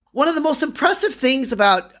One of the most impressive things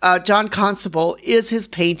about John Constable is his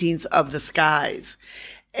paintings of the skies.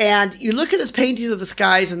 And you look at his paintings of the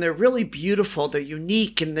skies and they're really beautiful. They're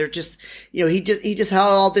unique and they're just, he just had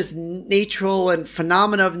all this natural and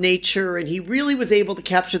phenomena of nature. And he really was able to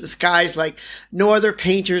capture the skies like no other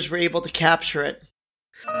painters were able to capture it.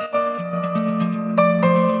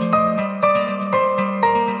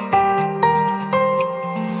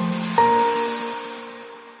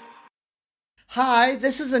 Hi,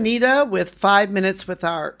 this is Anita with 5 Minutes with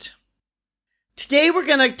Art. Today we're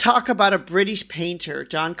going to talk about a British painter,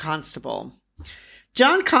 John Constable.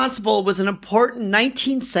 John Constable was an important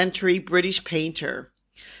 19th century British painter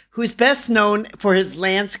who's best known for his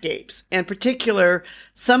landscapes, in particular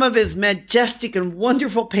some of his majestic and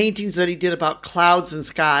wonderful paintings that he did about clouds and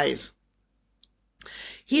skies.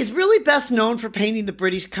 He's really best known for painting the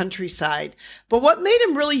British countryside, but what made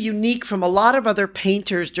him really unique from a lot of other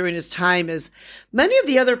painters during his time is many of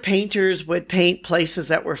the other painters would paint places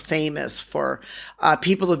that were famous for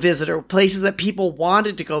people to visit or places that people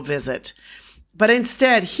wanted to go visit. But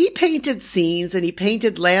instead, he painted scenes and he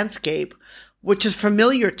painted landscape, which is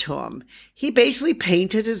familiar to him. He basically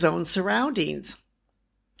painted his own surroundings.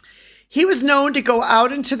 He was known to go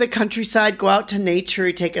out into the countryside, go out to nature,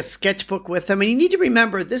 he'd take a sketchbook with him. And you need to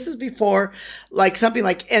remember, this is before something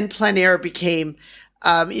like en plein air became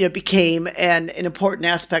an important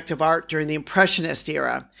aspect of art during the Impressionist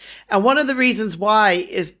era. And one of the reasons why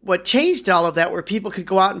is what changed all of that, where people could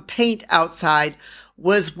go out and paint outside,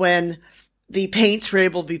 was when the paints were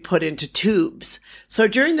able to be put into tubes. So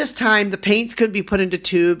during this time, the paints couldn't be put into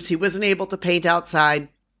tubes. He wasn't able to paint outside.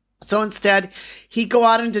 So instead, he'd go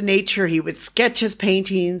out into nature, he would sketch his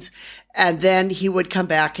paintings, and then he would come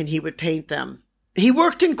back and he would paint them. He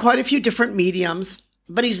worked in quite a few different mediums,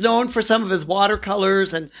 but he's known for some of his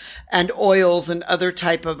watercolors and oils and other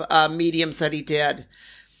type of mediums that he did.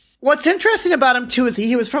 What's interesting about him, too, is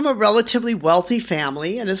he was from a relatively wealthy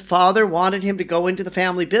family, and his father wanted him to go into the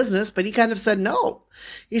family business, but he kind of said no.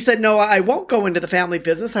 He said, no, I won't go into the family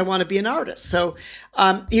business. I want to be an artist. So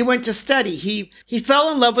he went to study. He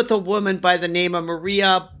fell in love with a woman by the name of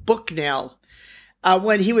Maria Bucknell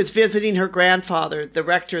when he was visiting her grandfather, the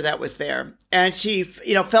rector that was there. And she,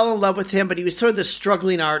 fell in love with him, but he was sort of the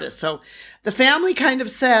struggling artist. So the family kind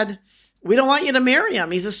of said, we don't want you to marry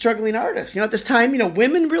him. He's a struggling artist. At this time,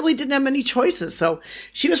 women really didn't have many choices. So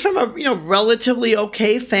she was from a, relatively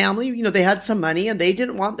okay family. They had some money and they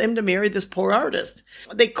didn't want them to marry this poor artist.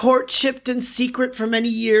 They courtshiped in secret for many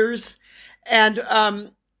years. And,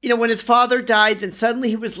 when his father died, then suddenly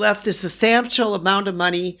he was left this substantial amount of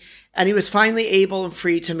money and he was finally able and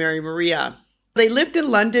free to marry Maria. They lived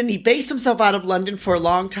in London. He based himself out of London for a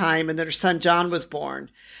long time, and then her son John was born.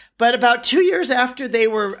 But about 2 years after they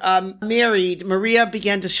were married, Maria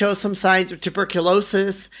began to show some signs of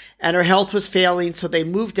tuberculosis, and her health was failing, so they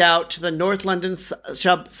moved out to the North London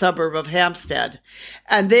suburb of Hampstead.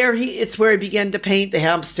 And there it's where he began to paint the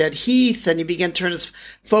Hampstead Heath, and he began to turn his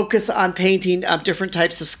focus on painting different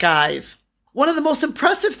types of skies. One of the most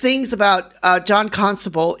impressive things about John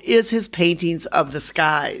Constable is his paintings of the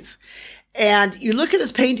skies. And you look at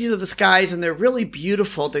his paintings of the skies and they're really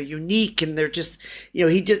beautiful. They're unique and they're just,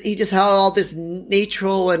 he just had all this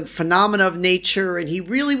natural and phenomena of nature. And he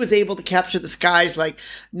really was able to capture the skies like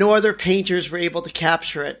no other painters were able to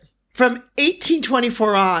capture it. From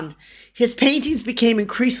 1824 on, his paintings became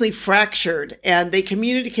increasingly fractured and they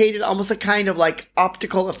communicated almost a kind of like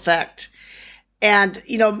optical effect. And,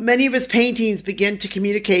 many of his paintings begin to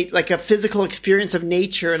communicate like a physical experience of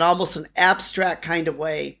nature in almost an abstract kind of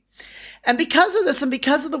way. And because of this and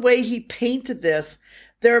because of the way he painted this,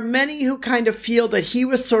 there are many who kind of feel that he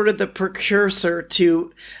was sort of the precursor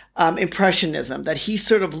to Impressionism, that he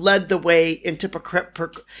sort of led the way into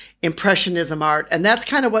Impressionism art. And that's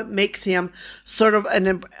kind of what makes him sort of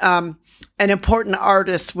an important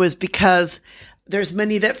artist, was because there's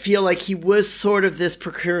many that feel like he was sort of this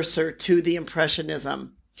precursor to the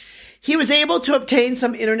Impressionism. He was able to obtain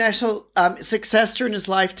some international success during his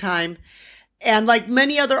lifetime. And like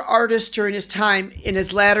many other artists during his time, in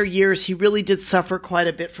his latter years, he really did suffer quite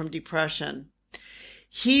a bit from depression.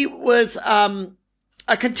 He was a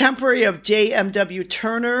contemporary of J.M.W.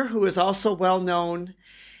 Turner, who is also well known.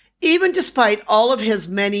 Even despite all of his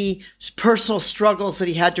many personal struggles that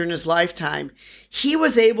he had during his lifetime, he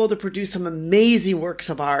was able to produce some amazing works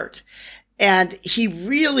of art. And he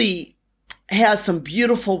really has some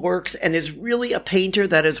beautiful works and is really a painter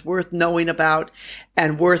that is worth knowing about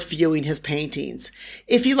and worth viewing his paintings.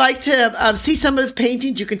 If you'd like to see some of his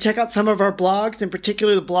paintings, you can check out some of our blogs, in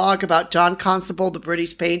particular the blog about John Constable, the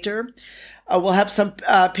British painter. We'll have some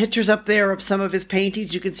pictures up there of some of his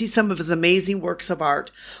paintings. You can see some of his amazing works of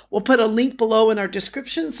art. We'll put a link below in our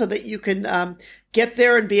description so that you can get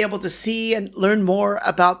there and be able to see and learn more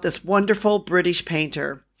about this wonderful British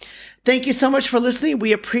painter. Thank you so much for listening.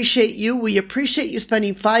 We appreciate you. We appreciate you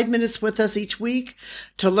spending 5 minutes with us each week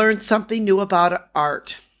to learn something new about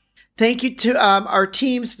art. Thank you to our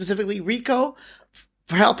team, specifically Rico,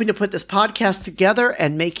 for helping to put this podcast together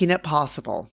and making it possible.